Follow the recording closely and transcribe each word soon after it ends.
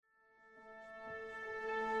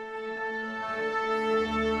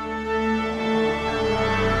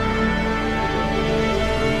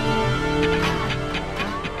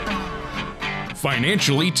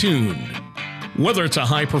Financially Tuned. Whether it's a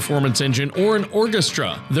high-performance engine or an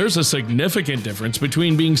orchestra, there's a significant difference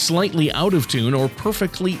between being slightly out of tune or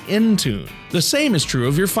perfectly in tune. The same is true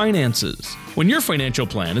of your finances. When your financial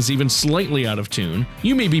plan is even slightly out of tune,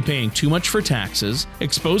 you may be paying too much for taxes,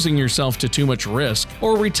 exposing yourself to too much risk,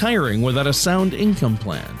 or retiring without a sound income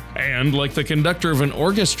plan. And like the conductor of an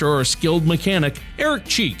orchestra or skilled mechanic, Eric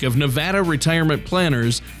Cheek of Nevada Retirement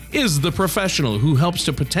Planners is the professional who helps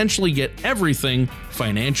to potentially get everything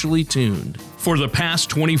financially tuned. For the past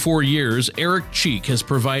 24 years, Eric Cheek has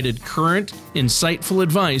provided current, insightful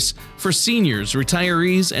advice for seniors,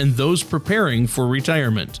 retirees, and those preparing for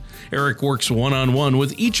retirement. Eric works one-on-one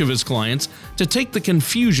with each of his clients to take the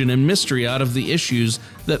confusion and mystery out of the issues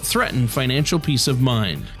that threaten financial peace of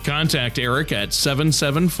mind. Contact Eric at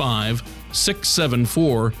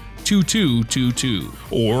 775-674-2222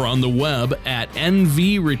 or on the web at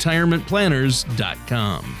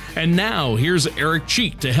nvretirementplanners.com. And now, here's Eric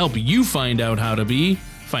Cheek to help you find out how to be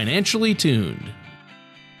financially tuned.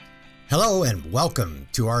 Hello and welcome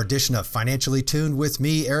to our edition of Financially Tuned with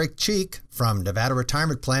me, Eric Cheek from Nevada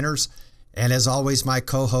Retirement Planners, and as always, my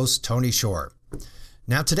co-host, Tony Shore.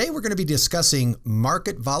 Now, today we're going to be discussing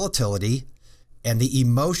market volatility and the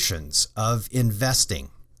emotions of investing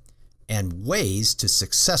and ways to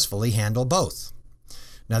successfully handle both.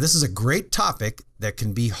 Now, this is a great topic that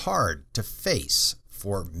can be hard to face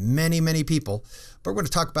for many, many people, but we're going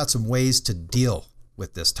to talk about some ways to deal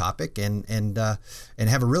with this topic and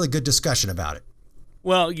have a really good discussion about it.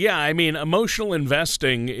 Well, yeah, I mean, emotional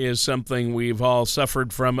investing is something we've all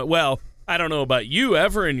suffered from. Well, I don't know about you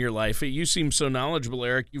ever in your life. You seem so knowledgeable,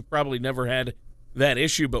 Eric. You've probably never had that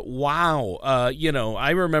issue, but wow. I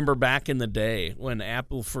remember back in the day when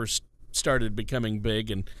Apple first started becoming big,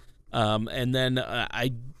 and then I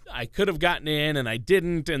could have gotten in and I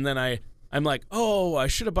didn't, and then I'm like, oh, I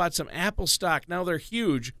should have bought some Apple stock. Now they're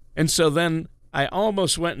huge. And so then I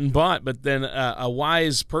almost went and bought, but then a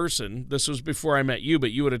wise person, this was before I met you,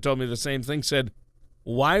 but you would have told me the same thing, said,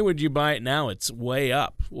 why would you buy it now? It's way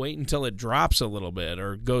up. Wait until it drops a little bit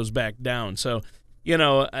or goes back down. So,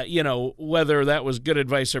 whether that was good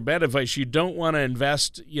advice or bad advice, you don't want to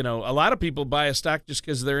invest. A lot of people buy a stock just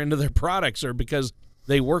because they're into their products or because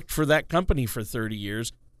they worked for that company for 30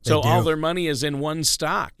 years. So all their money is in one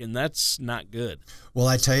stock, and that's not good. Well,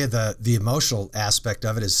 I tell you, the emotional aspect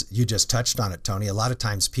of it is, you just touched on it, Tony. A lot of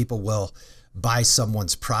times people will buy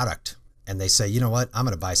someone's product and they say, you know what, I'm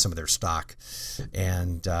going to buy some of their stock.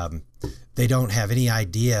 And they don't have any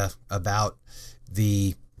idea about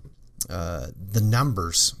the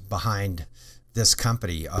numbers behind this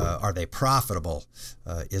company. Are they profitable?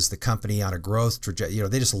 Is the company on a growth trajectory?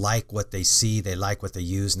 They just like what they see, they like what they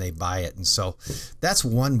use, and they buy it. And so that's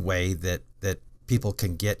one way that people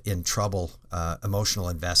can get in trouble, emotional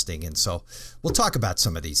investing. And so we'll talk about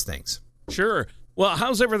some of these things. Sure. Well,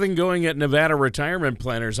 how's everything going at Nevada Retirement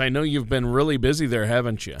Planners? I know you've been really busy there,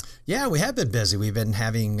 haven't you? Yeah, we have been busy. We've been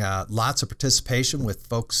having lots of participation with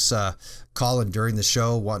folks calling during the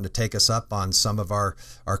show, wanting to take us up on some of our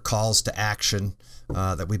calls to action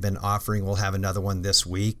that we've been offering. We'll have another one this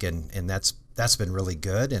week, and that's been really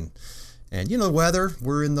good. And the weather,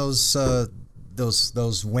 we're in those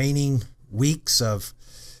waning weeks of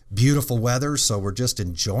beautiful weather, so we're just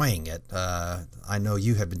enjoying it. I know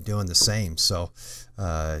you have been doing the same, so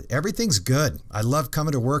everything's good. I love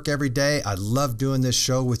coming to work every day. I love doing this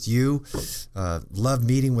show with you. Love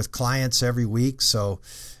meeting with clients every week. So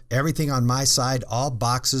everything on my side, all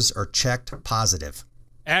boxes are checked positive.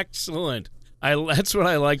 Excellent. That's what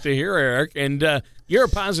I like to hear, Eric. And you're a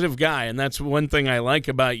positive guy, and that's one thing I like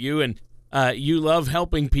about you. And you love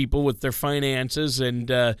helping people with their finances,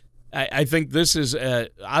 and I think this is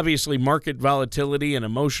obviously market volatility and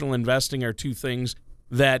emotional investing are two things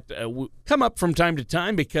that come up from time to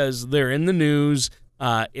time because they're in the news.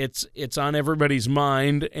 It's on everybody's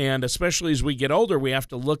mind, and especially as we get older, we have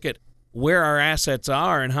to look at where our assets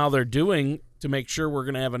are and how they're doing to make sure we're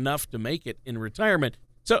going to have enough to make it in retirement.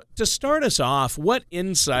 So to start us off, what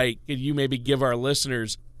insight could you maybe give our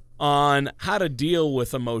listeners on how to deal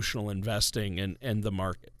with emotional investing and the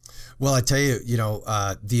market? Well, I tell you,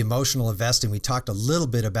 the emotional investing, we talked a little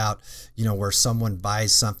bit about, where someone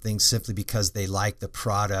buys something simply because they like the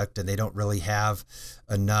product and they don't really have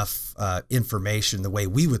enough information the way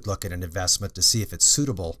we would look at an investment to see if it's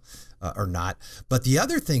suitable or not. But the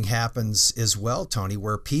other thing happens as well, Tony,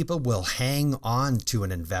 where people will hang on to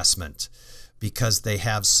an investment because they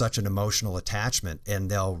have such an emotional attachment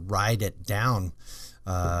and they'll ride it down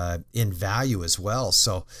in value as well.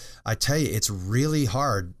 So I tell you, it's really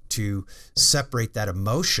hard to separate that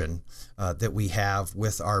emotion that we have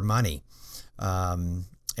with our money. And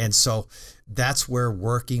And so that's where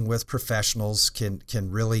working with professionals can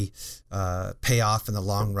really pay off in the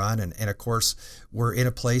long run. And of course, we're in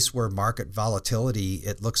a place where market volatility,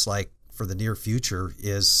 it looks like for the near future,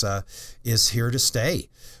 is here to stay.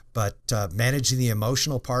 But managing the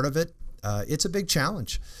emotional part of it, it's a big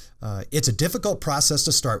challenge. It's a difficult process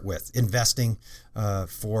to start with, investing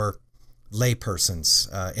for laypersons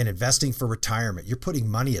and investing for retirement. You're putting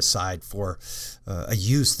money aside for a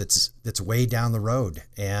use that's way down the road.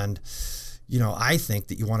 And, I think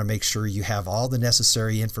that you want to make sure you have all the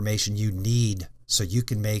necessary information you need so you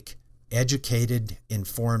can make educated,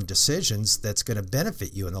 informed decisions that's going to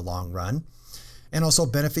benefit you in the long run and also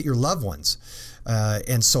benefit your loved ones.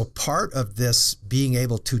 And so part of this being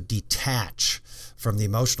able to detach from the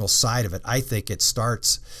emotional side of it, I think it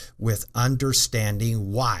starts with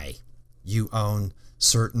understanding why you own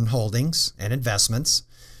certain holdings and investments,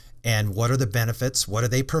 and what are the benefits, what do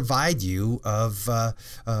they provide you of,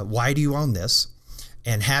 why do you own this,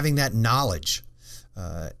 and having that knowledge,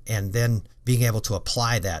 and then being able to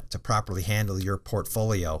apply that to properly handle your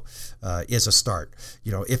portfolio is a start.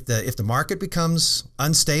 If the market becomes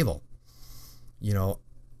unstable,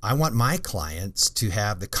 I want my clients to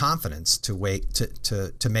have the confidence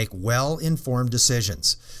to make well-informed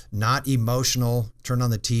decisions, not emotional, turn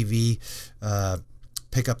on the TV,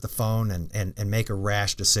 pick up the phone and make a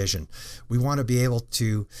rash decision. We want to be able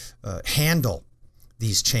to handle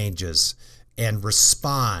these changes and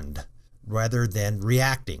respond rather than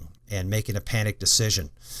reacting and making a panic decision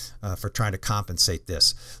for trying to compensate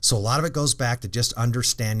this. So a lot of it goes back to just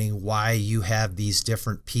understanding why you have these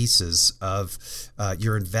different pieces of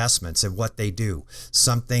your investments and what they do.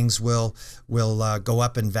 Some things will go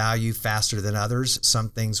up in value faster than others. Some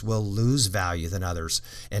things will lose value than others.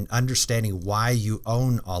 And understanding why you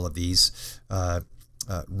own all of these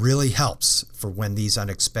really helps for when these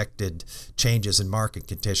unexpected changes in market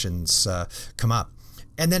conditions come up.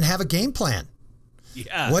 And then have a game plan.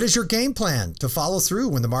 Yeah. What is your game plan to follow through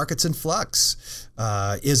when the market's in flux?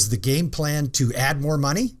 Is the game plan to add more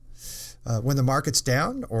money when the market's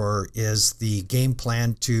down? Or is the game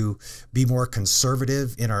plan to be more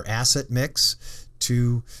conservative in our asset mix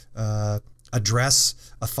to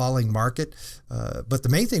address a falling market? But the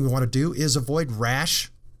main thing we want to do is avoid rash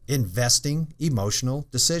investing emotional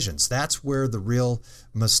decisions. That's where the real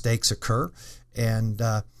mistakes occur. And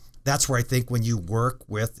that's where I think when you work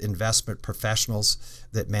with investment professionals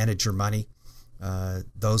that manage your money,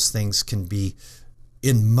 those things can be,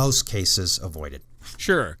 in most cases, avoided.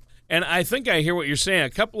 Sure. And I think I hear what you're saying.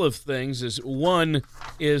 A couple of things is, one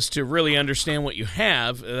is to really understand what you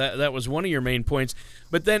have. That was one of your main points.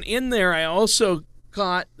 But then in there, I also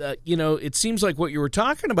caught that, it seems like what you were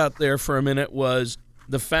talking about there for a minute was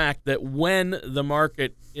the fact that when the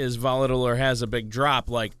market is volatile or has a big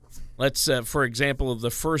drop, like let's, for example, of the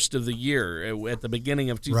first of the year at the beginning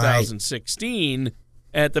of 2016, right.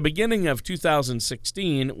 At the beginning of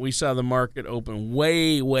 2016, we saw the market open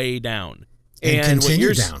way, way down. And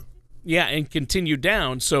continue down. Yeah, and continue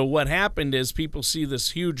down. So what happened is people see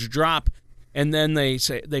this huge drop, and then they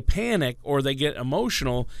panic or they get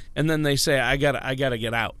emotional, and then they say, I gotta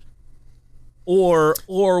get out. Or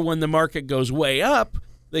when the market goes way up,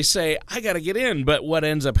 they say, I gotta get in. But what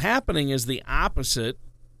ends up happening is the opposite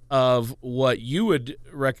of what you would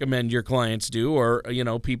recommend your clients do, or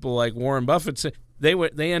people like Warren Buffett say,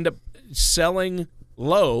 they end up selling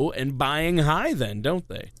low and buying high then, don't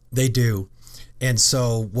they? They do. And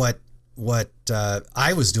so what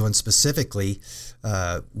I was doing specifically,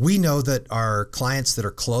 we know that our clients that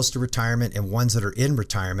are close to retirement and ones that are in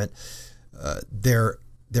retirement, their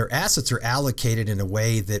assets are allocated in a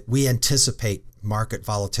way that we anticipate market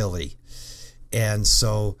volatility. And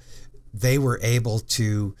so they were able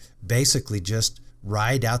to basically just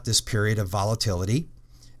ride out this period of volatility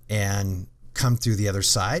and come through the other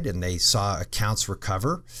side, and they saw accounts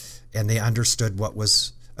recover, and they understood what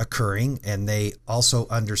was occurring, and they also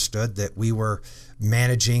understood that we were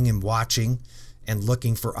managing and watching and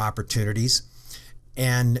looking for opportunities.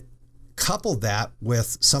 And couple that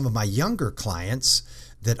with some of my younger clients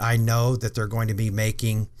that I know that they're going to be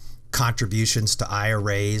making contributions to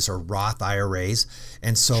IRAs or Roth IRAs.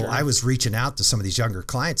 And so sure. I was reaching out to some of these younger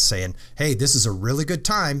clients saying, hey, this is a really good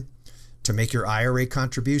time to make your IRA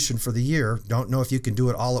contribution for the year. Don't know if you can do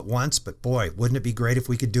it all at once, but boy, wouldn't it be great if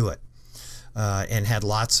we could do it? And had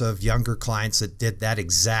lots of younger clients that did that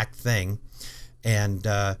exact thing. And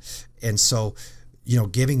so,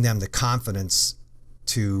 giving them the confidence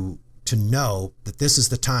to know that this is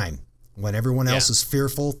the time When everyone else is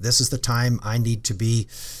fearful, this is the time I need to be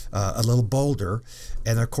a little bolder.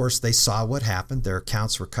 And of course, they saw what happened. Their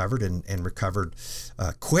accounts recovered and recovered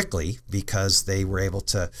quickly because they were able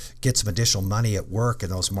to get some additional money at work in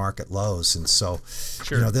those market lows. And so,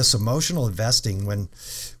 this emotional investing, when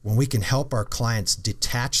we can help our clients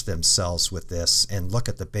detach themselves with this and look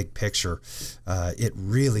at the big picture, it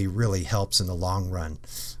really, really helps in the long run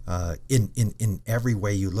in every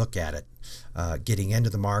way you look at it. Getting into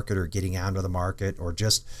the market or getting out of the market, or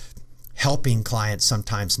just helping clients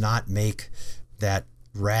sometimes not make that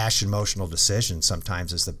rash emotional decision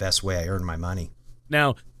sometimes is the best way I earn my money.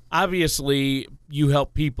 Now, obviously, you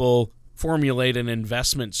help people formulate an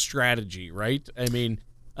investment strategy, right? I mean,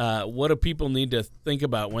 what do people need to think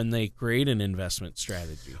about when they create an investment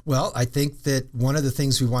strategy? Well, I think that one of the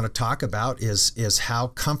things we want to talk about is how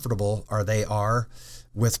comfortable they are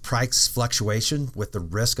with price fluctuation, with the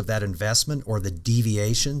risk of that investment or the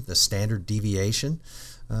deviation, the standard deviation.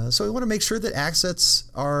 So we want to make sure that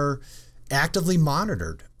assets are actively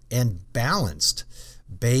monitored and balanced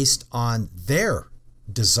based on their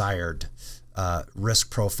desired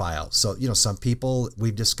risk profile. So, some people,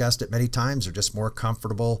 we've discussed it many times, are just more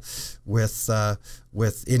comfortable with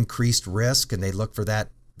increased risk, and they look for that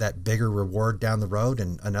bigger reward down the road,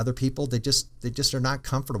 and other people, they just are not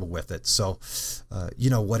comfortable with it. So,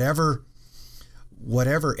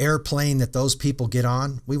 whatever airplane that those people get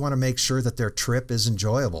on, we want to make sure that their trip is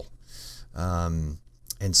enjoyable.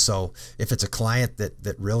 And so if it's a client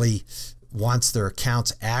that really wants their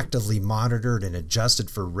accounts actively monitored and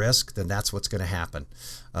adjusted for risk, then that's what's going to happen.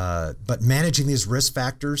 But managing these risk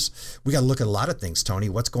factors, we got to look at a lot of things, Tony.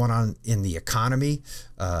 What's going on in the economy,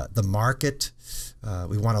 the market.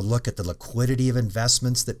 We want to look at the liquidity of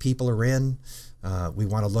investments that people are in. We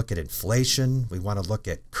want to look at inflation. We want to look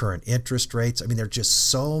at current interest rates. I mean, there are just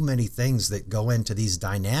so many things that go into these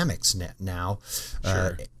dynamics now.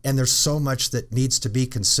 Sure. And there's so much that needs to be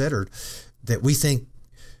considered that we think,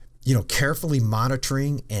 carefully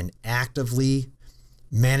monitoring and actively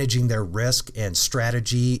managing their risk and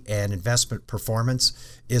strategy and investment performance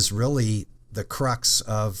is really the crux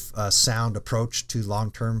of a sound approach to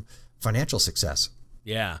long-term financial success.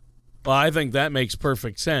 Yeah. Well, I think that makes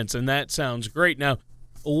perfect sense, and that sounds great. Now,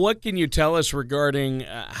 what can you tell us regarding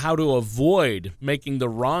how to avoid making the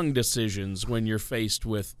wrong decisions when you're faced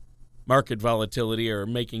with market volatility or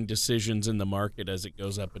making decisions in the market as it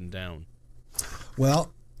goes up and down?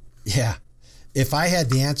 Well, yeah. If I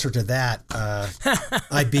had the answer to that,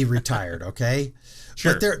 I'd be retired, okay?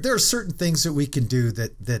 Sure. But there are certain things that we can do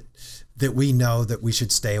that we know that we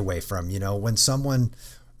should stay away from. When someone...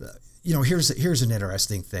 here's an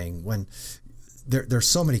interesting thing. When there's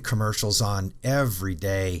so many commercials on every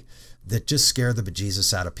day that just scare the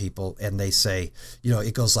bejesus out of people, and they say,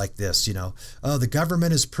 it goes like this, oh, the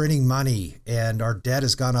government is printing money and our debt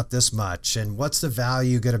has gone up this much, and what's the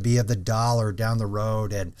value going to be of the dollar down the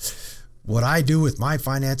road? And what I do with my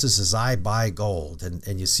finances is I buy gold,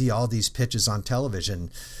 and you see all these pitches on television,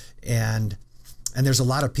 and there's a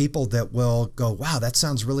lot of people that will go, wow, that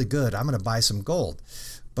sounds really good. I'm going to buy some gold.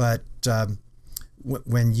 But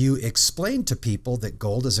when you explain to people that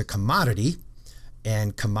gold is a commodity,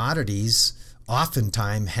 and commodities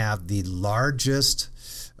oftentimes have the largest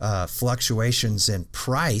fluctuations in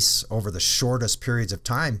price over the shortest periods of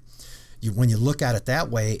time, when you look at it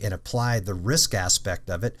that way and apply the risk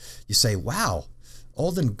aspect of it, you say, wow,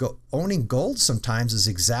 owning gold sometimes is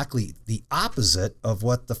exactly the opposite of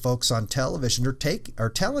what the folks on television are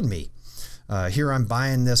telling me. Here I'm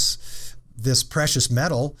buying this precious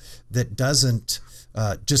metal that doesn't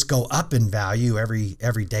just go up in value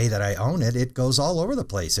every day that I own it. It goes all over the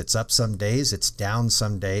place. It's up some days, it's down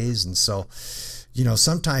some days. And so,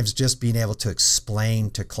 sometimes just being able to explain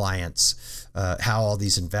to clients how all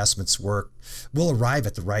these investments work will arrive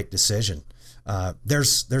at the right decision.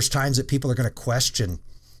 There's times that people are going to question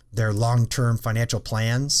their long-term financial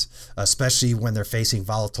plans, especially when they're facing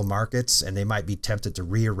volatile markets, and they might be tempted to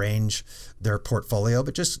rearrange their portfolio.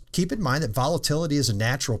 But just keep in mind that volatility is a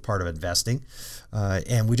natural part of investing,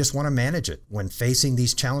 and we just want to manage it. When facing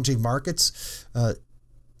these challenging markets,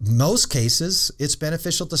 most cases, it's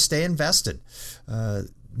beneficial to stay invested.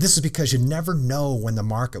 This is because you never know when the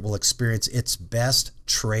market will experience its best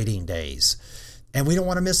trading days. And we don't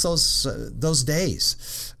want to miss those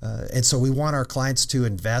days. And so we want our clients to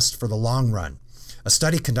invest for the long run. A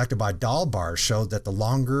study conducted by Dalbar showed that the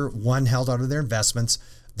longer one held onto their investments,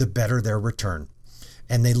 the better their return.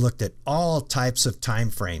 And they looked at all types of time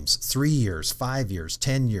frames, 3 years, 5 years,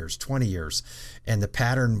 10 years, 20 years. And the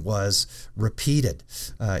pattern was repeated.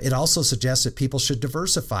 It also suggests that people should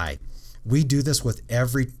diversify. We do this with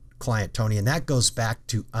every client, Tony, and that goes back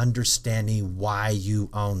to understanding why you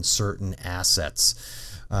own certain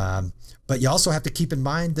assets. But you also have to keep in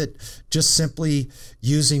mind that just simply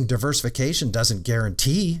using diversification doesn't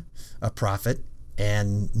guarantee a profit,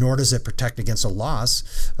 and nor does it protect against a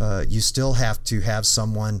loss. You still have to have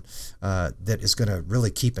someone that is going to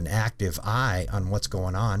really keep an active eye on what's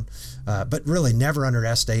going on, but really never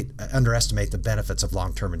underestimate the benefits of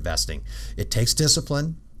long-term investing. It takes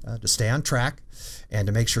discipline to stay on track and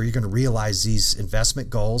to make sure you're going to realize these investment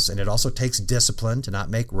goals. And it also takes discipline to not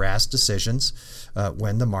make rash decisions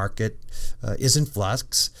when the market is in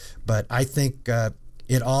flux. But I think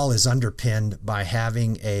it all is underpinned by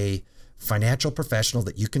having a financial professional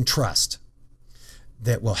that you can trust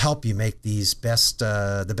that will help you make these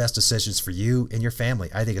the best decisions for you and your family.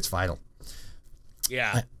 I think it's vital.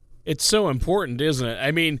 Yeah, it's so important, isn't it?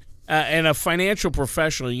 I mean, and a financial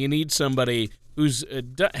professional, you need somebody who's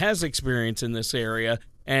has experience in this area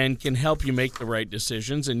and can help you make the right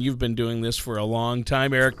decisions. And you've been doing this for a long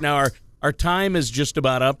time, Eric. Now, our time is just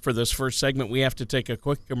about up for this first segment. We have to take a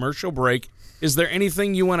quick commercial break. Is there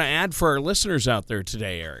anything you want to add for our listeners out there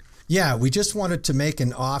today, Eric? Yeah, we just wanted to make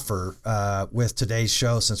an offer with today's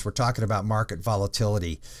show, since we're talking about market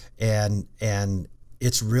volatility, and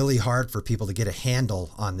it's really hard for people to get a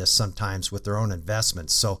handle on this sometimes with their own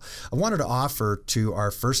investments. So I wanted to offer to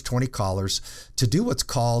our first 20 callers to do what's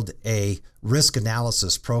called a risk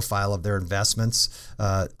analysis profile of their investments.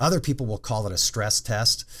 Other people will call it a stress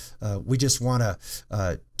test. We just want to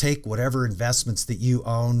take whatever investments that you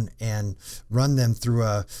own and run them through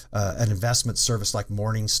an investment service like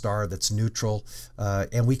Morningstar that's neutral.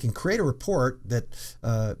 And we can create a report that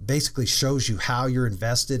basically shows you how you're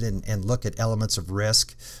invested and look at elements of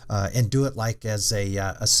risk and do it like as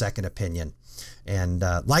a second opinion. And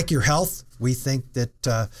like your health, we think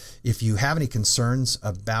that if you have any concerns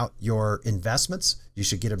about your investments, you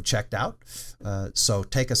should get them checked out. So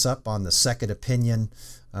take us up on the second opinion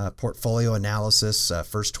portfolio analysis.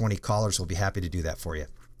 First 20 callers will be happy to do that for you.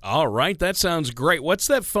 All right. That sounds great. What's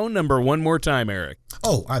that phone number one more time, Eric?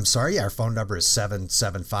 Oh, I'm sorry. Our phone number is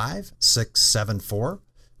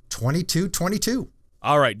 775-674-2222.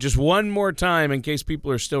 All right. Just one more time in case people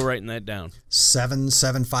are still writing that down.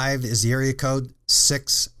 775 is the area code,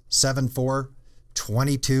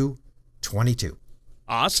 674-2222.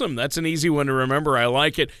 Awesome. That's an easy one to remember. I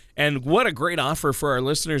like it. And what a great offer for our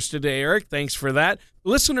listeners today, Eric. Thanks for that.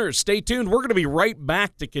 Listeners, stay tuned. We're going to be right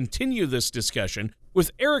back to continue this discussion with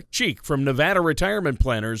Eric Cheek from Nevada Retirement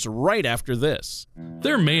Planners right after this.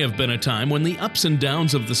 There may have been a time when the ups and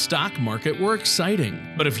downs of the stock market were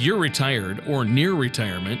exciting. But if you're retired or near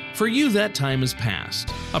retirement, for you that time is past.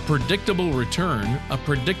 A predictable return, a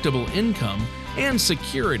predictable income, and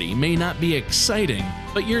security may not be exciting,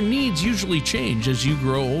 but your needs usually change as you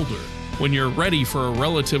grow older. When you're ready for a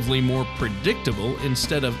relatively more predictable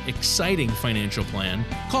instead of exciting financial plan,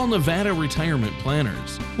 call Nevada Retirement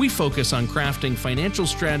Planners. We focus on crafting financial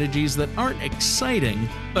strategies that aren't exciting,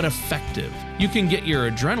 but effective. You can get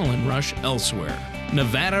your adrenaline rush elsewhere.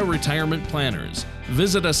 Nevada Retirement Planners.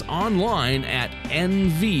 Visit us online at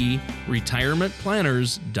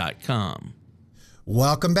nvretirementplanners.com.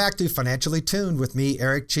 Welcome back to Financially Tuned with me,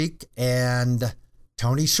 Eric Cheek, and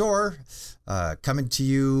Tony Shore, coming to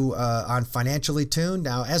you on Financially Tuned.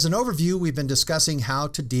 Now, as an overview, we've been discussing how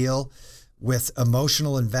to deal with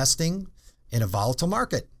emotional investing in a volatile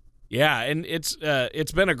market. Yeah, and it's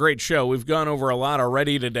been a great show. We've gone over a lot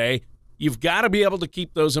already today. You've got to be able to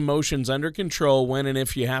keep those emotions under control when and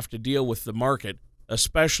if you have to deal with the market,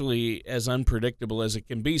 especially as unpredictable as it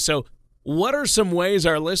can be. So what are some ways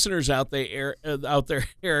our listeners out there,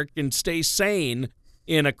 Eric, can stay sane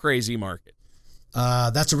in a crazy market?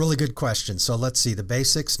 That's a really good question. So let's see. The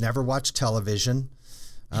basics: never watch television.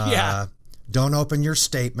 Don't open your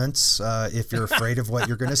statements if you're afraid of what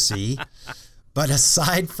you're going to see. But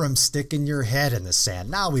aside from sticking your head in the sand,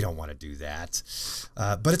 no, we don't want to do that.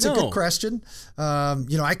 But it's a good question.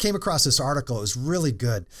 I came across this article. It was really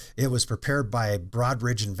good. It was prepared by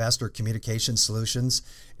Broadridge Investor Communication Solutions.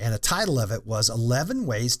 And the title of it was 11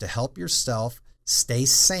 Ways to Help Yourself Stay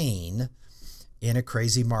Sane in a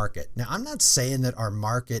Crazy Market. Now, I'm not saying that our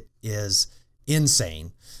market is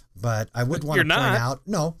insane, but I would want to point out,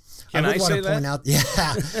 no. Can I say that?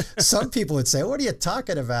 Yeah, some people would say, what are you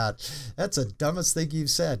talking about? That's the dumbest thing you've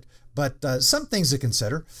said. But some things to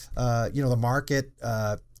consider. The market,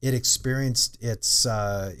 it experienced its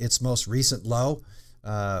most recent low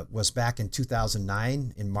was back in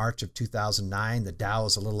 2009. In March of 2009, the Dow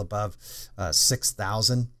was a little above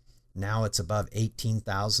 6,000. Now it's above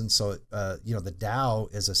 18,000. So, the Dow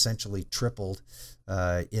is essentially tripled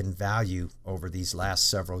in value over these last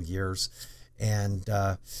several years. And,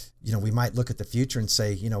 we might look at the future and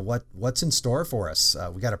say, what's in store for us?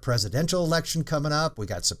 We got a presidential election coming up. We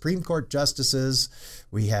got Supreme Court justices.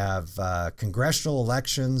 We have congressional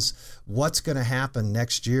elections. What's going to happen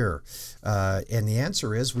next year? And the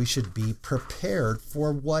answer is we should be prepared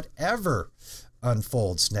for whatever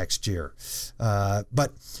unfolds next year.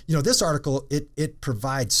 But this article, it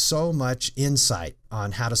provides so much insight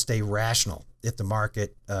on how to stay rational if the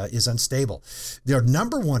market is unstable. Their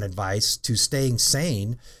number one advice to staying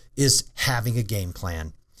sane is having a game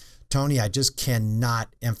plan. Tony, I just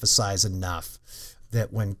cannot emphasize enough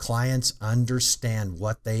that when clients understand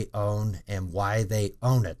what they own and why they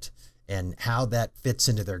own it and how that fits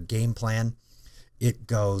into their game plan, it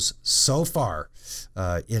goes so far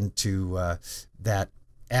into that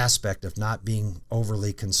aspect of not being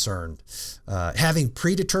overly concerned. Having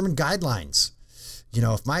predetermined guidelines.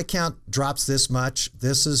 If my account drops this much,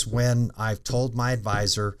 this is when I've told my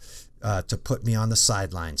advisor to put me on the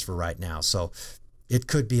sidelines for right now. So it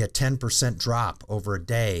could be a 10% drop over a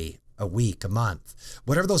day, a week, a month,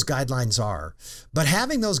 whatever those guidelines are. But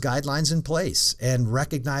having those guidelines in place and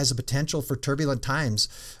recognize the potential for turbulent times,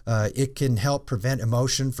 it can help prevent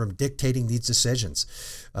emotion from dictating these decisions.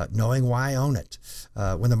 Knowing why I own it.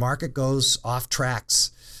 When the market goes off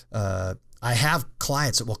tracks, I have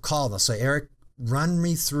clients that will call and they'll say, Eric, run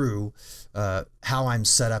me through how I'm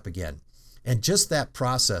set up again. And just that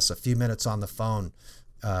process, a few minutes on the phone,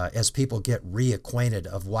 as people get reacquainted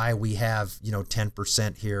of why we have,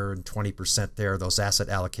 10% here and 20% there, those asset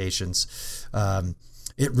allocations,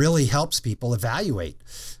 it really helps people evaluate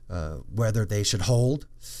whether they should hold,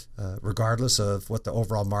 regardless of what the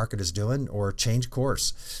overall market is doing, or change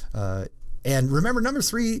course. And remember, number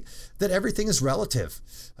three, that everything is relative.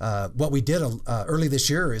 What we did early this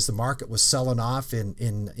year is the market was selling off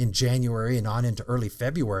in January and on into early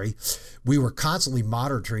February. We were constantly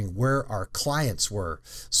monitoring where our clients were.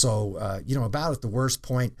 So, about at the worst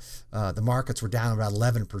point, the markets were down about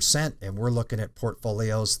 11%, and we're looking at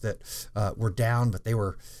portfolios that were down, but they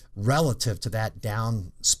were relative to that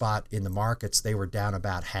down spot in the markets, they were down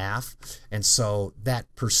about half. And so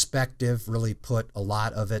that perspective really put a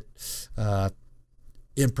lot of it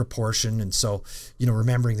in proportion. And so,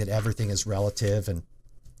 remembering that everything is relative and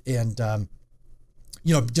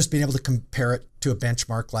just being able to compare it to a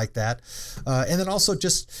benchmark like that. And then also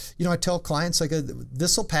just, I tell clients, like,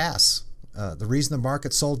 this will pass. The reason the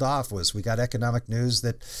market sold off was we got economic news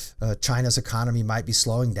that China's economy might be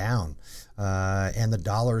slowing down, and the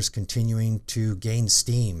dollar is continuing to gain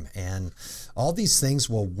steam. And all these things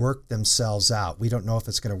will work themselves out. We don't know if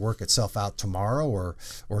it's going to work itself out tomorrow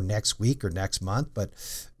or next week or next month, but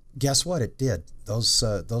guess what? It did.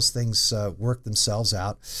 Those things work themselves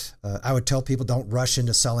out. I would tell people, don't rush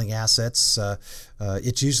into selling assets.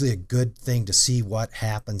 It's usually a good thing to see what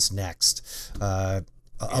happens next.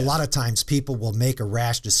 A lot of times people will make a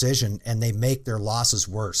rash decision and they make their losses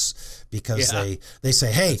worse because they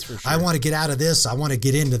say, hey, sure. I want to get out of this. I want to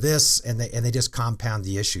get into this. And they just compound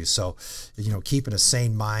the issue. So, keeping a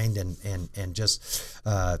sane mind and just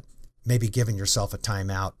maybe giving yourself a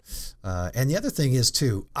timeout. And the other thing is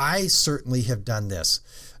too, I certainly have done this.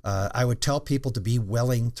 I would tell people to be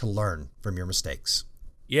willing to learn from your mistakes.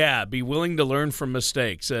 Yeah, be willing to learn from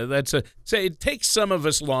mistakes. Say it takes some of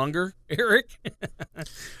us longer, Eric.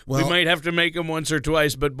 We might have to make them once or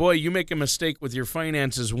twice, but boy, you make a mistake with your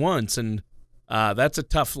finances once, and that's a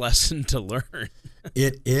tough lesson to learn.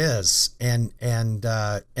 It is, and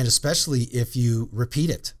especially if you repeat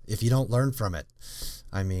it, if you don't learn from it.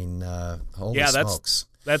 I mean, holy smokes.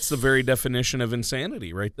 That's the very definition of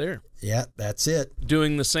insanity right there. Yeah, that's it.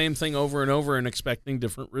 Doing the same thing over and over and expecting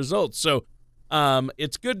different results. So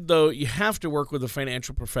it's good, though, you have to work with a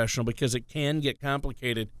financial professional because it can get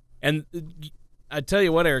complicated. And I tell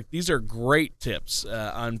you what, Eric, these are great tips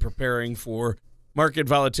on preparing for market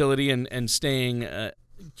volatility and staying,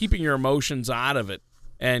 keeping your emotions out of it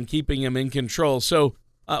and keeping them in control. So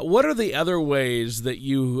what are the other ways that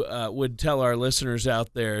you would tell our listeners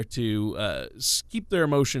out there to keep their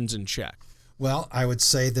emotions in check? Well, I would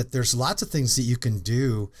say that there's lots of things that you can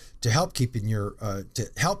do to help keep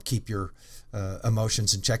your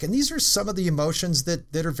emotions in check. And these are some of the emotions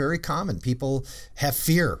that are very common. People have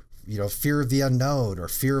fear, fear of the unknown or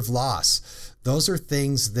fear of loss. Those are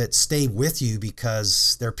things that stay with you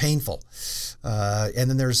because they're painful.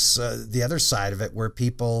 And then there's the other side of it where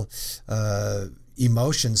people,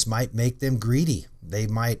 emotions might make them greedy. They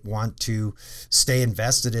might want to stay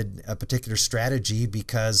invested in a particular strategy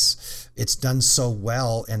because it's done so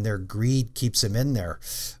well and their greed keeps them in there.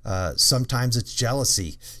 Sometimes it's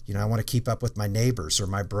jealousy. I want to keep up with my neighbors or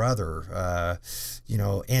my brother.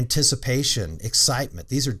 Anticipation, excitement.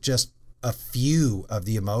 These are just a few of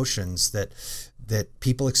the emotions that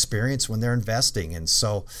people experience when they're investing. And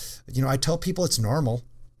so, I tell people it's normal.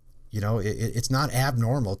 It's not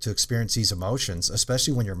abnormal to experience these emotions,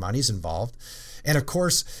 especially when your money's involved. And of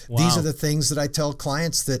course, These are the things that I tell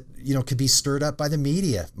clients that, could be stirred up by the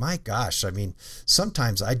media. My gosh,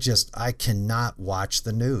 sometimes I cannot watch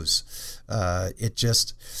the news.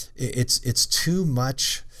 It's too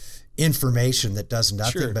much information that does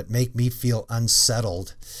nothing but make me feel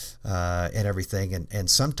unsettled and everything. And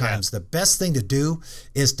sometimes the best thing to do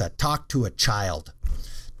is to talk to a child,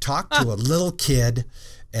 talk to a little kid,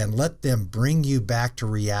 and let them bring you back to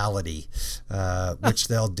reality, which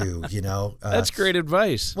they'll do, That's great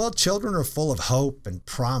advice. Well, children are full of hope and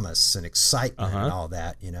promise and excitement and all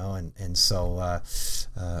that, and so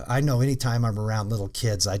I know anytime I'm around little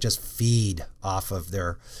kids, I just feed off of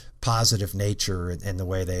their positive nature and the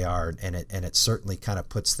way they are, and it certainly kind of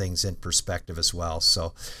puts things in perspective as well.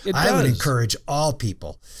 So I would encourage all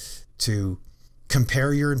people to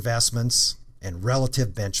compare your investments and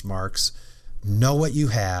relative benchmarks, know what you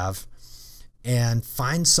have, and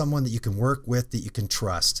find someone that you can work with that you can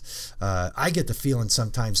trust. I get the feeling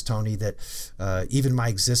sometimes, Tony, that even my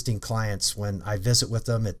existing clients, when I visit with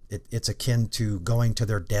them, it's akin to going to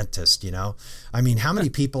their dentist, How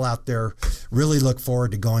many people out there really look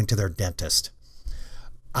forward to going to their dentist?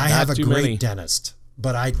 I have a great dentist,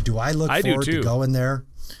 but do I look forward to going there?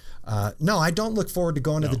 No, I don't look forward to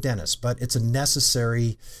going to the dentist, but it's a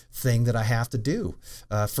necessary thing that I have to do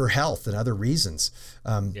for health and other reasons.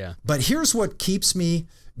 But here's what keeps me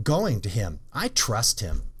going to him. I trust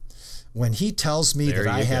him. When he tells me that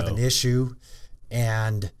I have an issue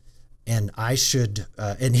and I should,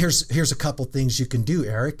 and here's a couple things you can do,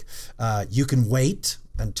 Eric. You can wait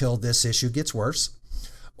until this issue gets worse,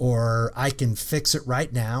 or I can fix it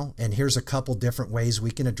right now. And here's a couple different ways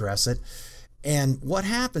we can address it. And what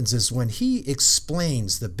happens is when he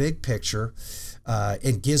explains the big picture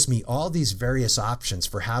and gives me all these various options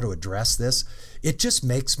for how to address this, it just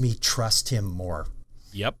makes me trust him more.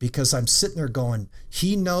 Yep. Because I'm sitting there going,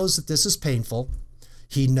 he knows that this is painful.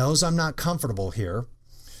 He knows I'm not comfortable here,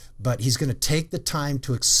 but he's going to take the time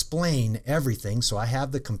to explain everything so I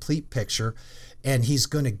have the complete picture, and he's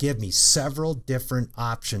going to give me several different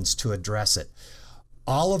options to address it.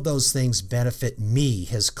 All of those things benefit me,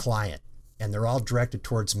 his client, and they're all directed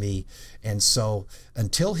towards me. And so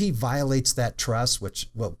until he violates that trust, which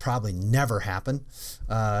will probably never happen,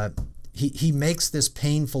 he makes this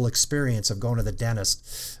painful experience of going to the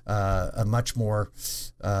dentist a much more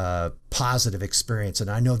positive experience. And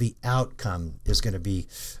I know the outcome is going to be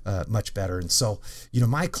much better. And so,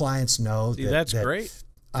 my clients know that's great.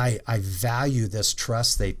 I value this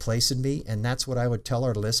trust they place in me, and that's what I would tell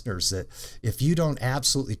our listeners, that if you don't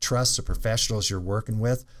absolutely trust the professionals you're working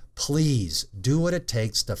with, please do what it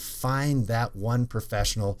takes to find that one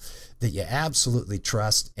professional that you absolutely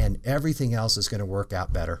trust, and everything else is going to work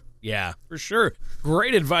out better. Yeah, for sure.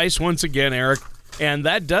 Great advice once again, Eric. And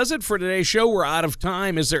that does it for today's show. We're out of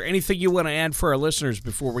time. Is there anything you want to add for our listeners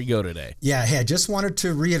before we go today? Yeah, hey, I just wanted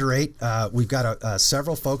to reiterate, we've got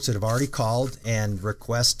several folks that have already called and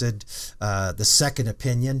requested the second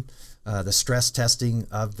opinion, the stress testing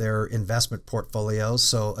of their investment portfolios.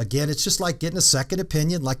 So again, it's just like getting a second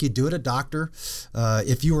opinion like you do at a doctor.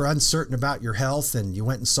 If you were uncertain about your health and you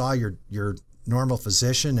went and saw your normal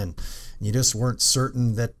physician and you just weren't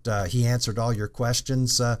certain that he answered all your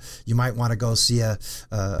questions, you might want to go see a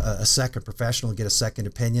second professional and get a second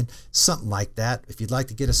opinion, something like that. If you'd like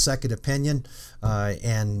to get a second opinion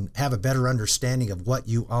and have a better understanding of what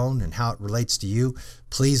you own and how it relates to you,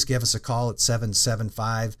 please give us a call at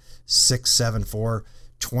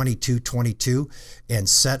 775-674-2222 and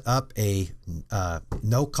set up a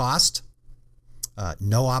no cost,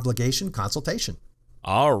 no obligation consultation.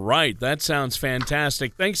 All right, that sounds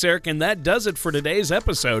fantastic. Thanks, Eric. And that does it for today's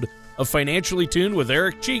episode of Financially Tuned with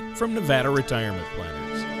Eric Cheek from Nevada Retirement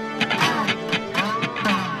Planners.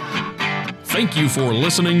 Thank you for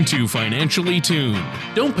listening to Financially Tuned.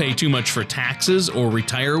 Don't pay too much for taxes or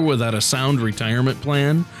retire without a sound retirement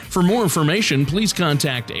plan. For more information, please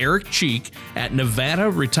contact Eric Cheek at Nevada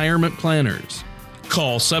Retirement Planners.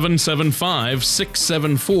 Call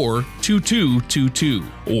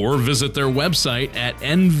 775-674-2222 or visit their website at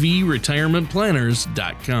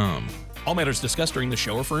nvretirementplanners.com. All matters discussed during the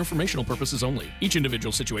show are for informational purposes only. Each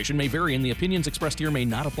individual situation may vary, and the opinions expressed here may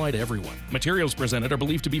not apply to everyone. Materials presented are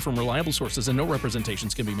believed to be from reliable sources, and no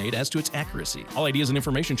representations can be made as to its accuracy. All ideas and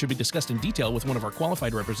information should be discussed in detail with one of our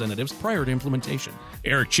qualified representatives prior to implementation.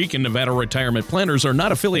 Eric Cheek and Nevada Retirement Planners are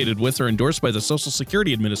not affiliated with or endorsed by the Social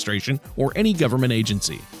Security Administration or any government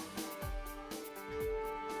agency.